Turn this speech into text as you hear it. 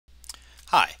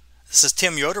This is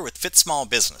Tim Yoder with Fit Small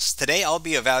Business. Today I'll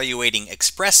be evaluating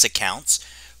Express Accounts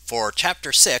for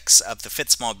Chapter 6 of the Fit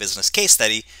Small Business case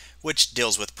study, which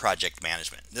deals with project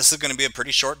management. This is going to be a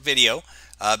pretty short video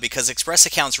because Express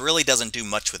Accounts really doesn't do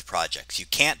much with projects. You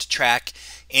can't track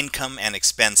income and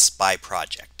expense by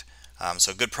project.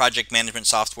 So good project management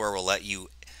software will let you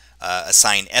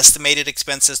assign estimated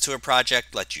expenses to a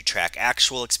project, let you track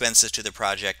actual expenses to the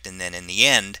project, and then in the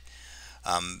end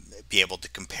be able to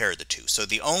compare the two. So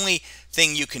the only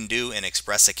thing you can do in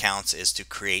Express Accounts is to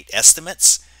create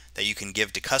estimates that you can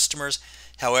give to customers.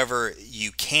 However,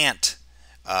 you can't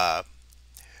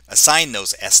assign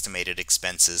those estimated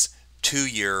expenses to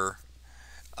your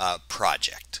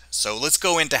project. So let's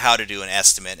go into how to do an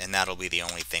estimate, and that'll be the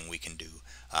only thing we can do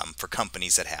for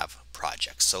companies that have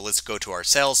projects. So let's go to our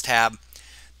sales tab.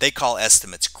 They call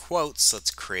estimates quotes.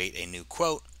 Let's create a new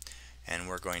quote, and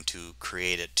we're going to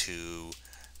create it to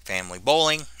Family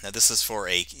Bowling. Now this is for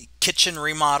a kitchen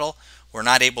remodel. We're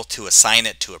not able to assign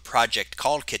it to a project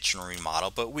called kitchen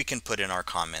remodel, but we can put in our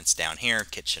comments down here,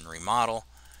 kitchen remodel,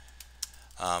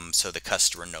 so the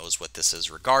customer knows what this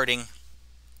is regarding.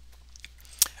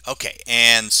 Okay,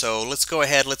 and so let's go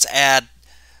ahead, let's add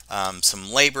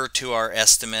some labor to our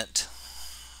estimate.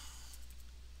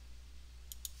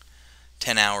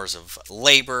 10 hours of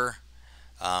labor.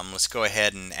 Let's go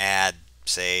ahead and add,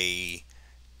 say,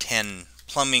 10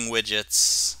 plumbing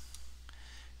widgets.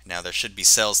 Now there should be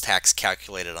sales tax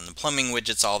calculated on the plumbing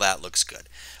widgets. All that looks good.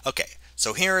 Okay,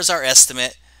 so here is our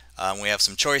estimate. We have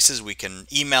some choices. We can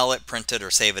email it, print it,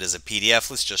 or save it as a PDF.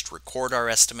 Let's just record our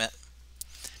estimate.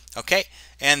 Okay,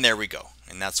 and there we go.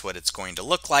 And that's what it's going to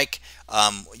look like.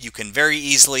 You can very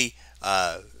easily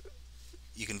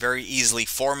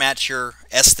format your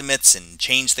estimates and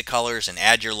change the colors and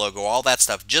add your logo, all that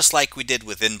stuff, just like we did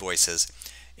with invoices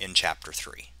in Chapter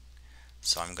 3.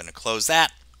 So I'm going to close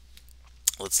that.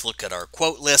 Let's look at our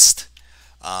quote list.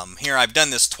 Here I've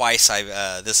done this twice.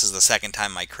 This is the second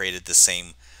time I created the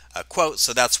same quote,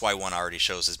 so that's why one already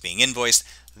shows as being invoiced.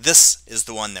 This is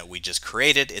the one that we just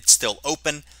created. It's still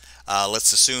open.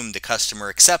 Let's assume the customer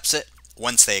accepts it.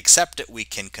 Once they accept it, we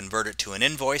can convert it to an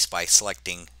invoice by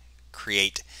selecting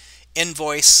Create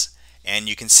Invoice, and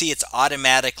you can see it's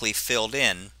automatically filled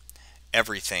in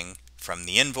everything from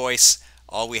the invoice.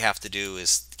 All we have to do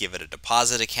is give it a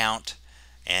deposit account,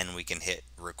 and we can hit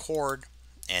record,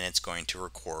 and it's going to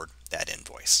record that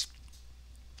invoice.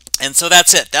 And so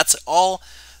that's it. That's all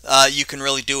you can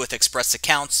really do with Express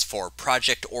Accounts for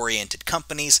project-oriented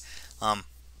companies.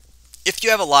 If you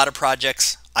have a lot of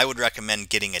projects, I would recommend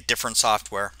getting a different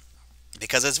software,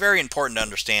 because it's very important to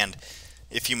understand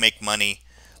if you make money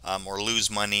or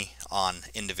lose money on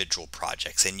individual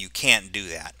projects, and you can't do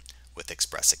that with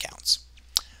Express Accounts.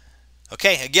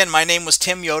 Okay, again, my name was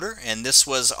Tim Yoder, and this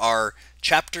was our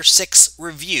Chapter 6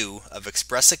 review of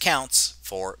Express Accounts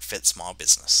for Fit Small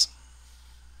Business.